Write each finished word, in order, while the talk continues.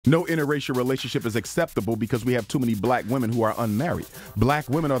No interracial relationship is acceptable because we have too many black women who are unmarried. Black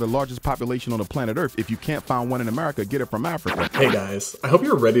women are the largest population on the planet Earth. If you can't find one in America, get it from Africa. Hey guys, I hope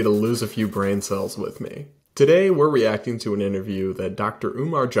you're ready to lose a few brain cells with me. Today we're reacting to an interview that Dr.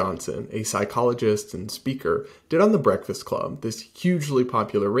 Umar Johnson, a psychologist and speaker, did on The Breakfast Club, this hugely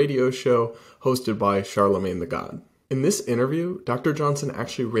popular radio show hosted by Charlemagne Tha God. In this interview, Dr. Johnson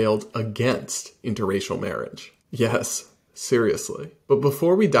actually railed against interracial marriage. Yes. Seriously. But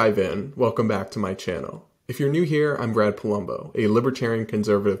before we dive in, welcome back to my channel. If you're new here, I'm Polumbo, a libertarian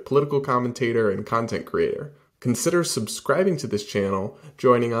conservative political commentator and content creator. Consider subscribing to this channel,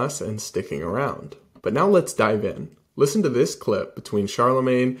 joining us, and sticking around. But now let's dive in. Listen to this clip between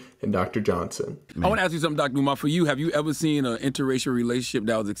Charlemagne and Dr. Johnson. I want to ask you something, Dr. Umar. For you, have you ever seen an interracial relationship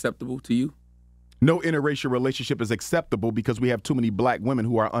that was acceptable to you? No interracial relationship is acceptable because we have too many black women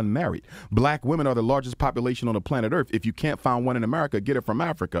who are unmarried. Black women are the largest population on the planet Earth. If you can't find one in America, get it from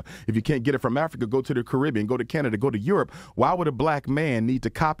Africa. If you can't get it from Africa, go to the Caribbean, go to Canada, go to Europe. Why would a black man need to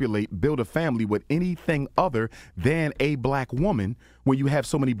copulate, build a family with anything other than a black woman when you have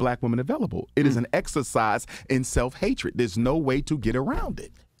so many black women available? It is an exercise in self-hatred. There's no way to get around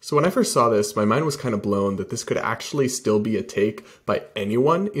it. So when I first saw this, my mind was kind of blown that this could actually still be a take by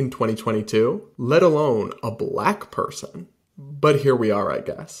anyone in 2022, let alone a black person. But here we are, I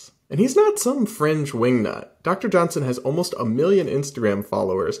guess. And he's not some fringe wingnut. Dr. Johnson has almost 1 million Instagram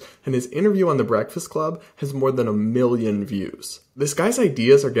followers, and his interview on The Breakfast Club has more than 1 million views. This guy's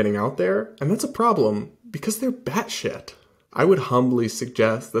ideas are getting out there, and that's a problem because they're batshit. I would humbly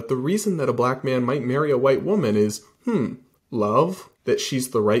suggest that the reason that a black man might marry a white woman is, love, that she's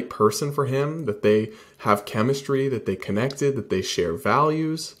the right person for him, that they have chemistry, that they connected, that they share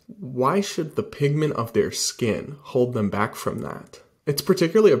values. Why should the pigment of their skin hold them back from that? It's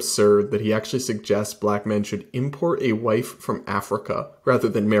particularly absurd that he actually suggests black men should import a wife from Africa rather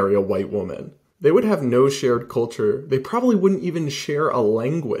than marry a white woman. They would have no shared culture. They probably wouldn't even share a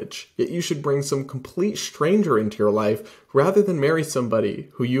language. Yet you should bring some complete stranger into your life rather than marry somebody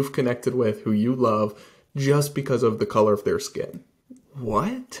who you've connected with, who you love, just because of the color of their skin.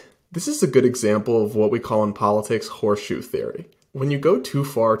 What? This is a good example of what we call in politics horseshoe theory. When you go too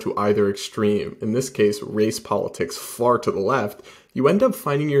far to either extreme, in this case race politics far to the left, you end up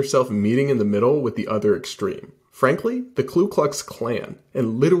finding yourself meeting in the middle with the other extreme. Frankly, the Ku Klux Klan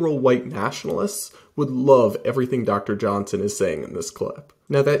and literal white nationalists would love everything Dr. Johnson is saying in this clip.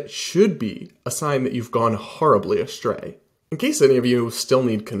 Now that should be a sign that you've gone horribly astray. In case any of you still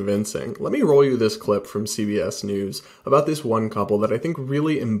need convincing, let me roll you this clip from CBS News about this one couple that I think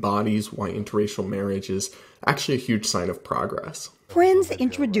really embodies why interracial marriage is actually a huge sign of progress. Friends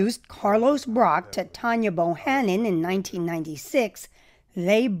introduced Carlos Brock to Tanya Bohannon in 1996.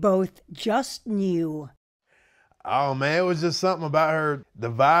 They both just knew. Oh man, it was just something about her,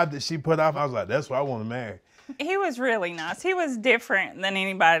 the vibe that she put off. I was like, that's what I want to marry. He was really nice. He was different than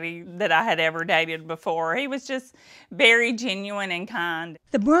anybody that I had ever dated before. He was just very genuine and kind.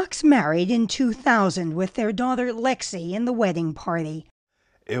 The Brocks married in 2000 with their daughter Lexi in the wedding party.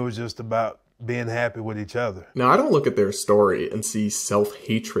 It was just about being happy with each other. Now, I don't look at their story and see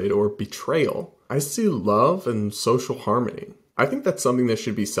self-hatred or betrayal. I see love and social harmony. I think that's something that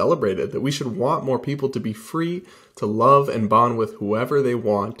should be celebrated, that we should want more people to be free to love and bond with whoever they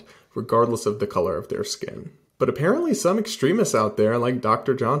want, regardless of the color of their skin. But apparently some extremists out there, like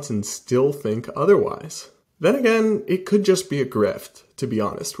Dr. Johnson, still think otherwise. Then again, it could just be a grift, to be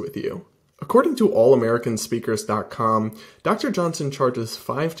honest with you. According to allamericans.com, Dr. Johnson charges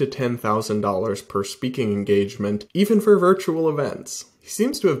 $5,000 to $10,000 per speaking engagement, even for virtual events. He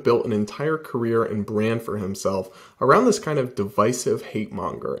seems to have built an entire career and brand for himself around this kind of divisive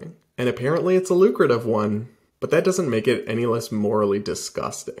hate-mongering. And apparently it's a lucrative one. But that doesn't make it any less morally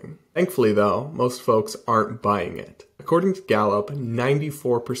disgusting. Thankfully though, most folks aren't buying it. According to Gallup,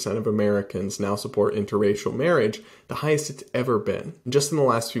 94% of Americans now support interracial marriage, the highest it's ever been. And just in the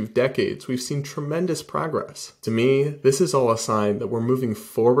last few decades, we've seen tremendous progress. To me, this is all a sign that we're moving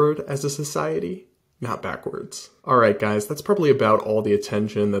forward as a society, not backwards. Alright guys, that's probably about all the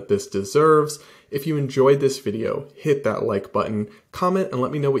attention that this deserves. If you enjoyed this video, hit that like button, comment and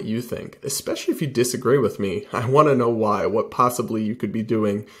let me know what you think, especially if you disagree with me. I want to know why, what possibly you could be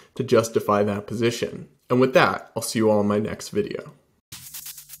doing to justify that position. And with that, I'll see you all in my next video.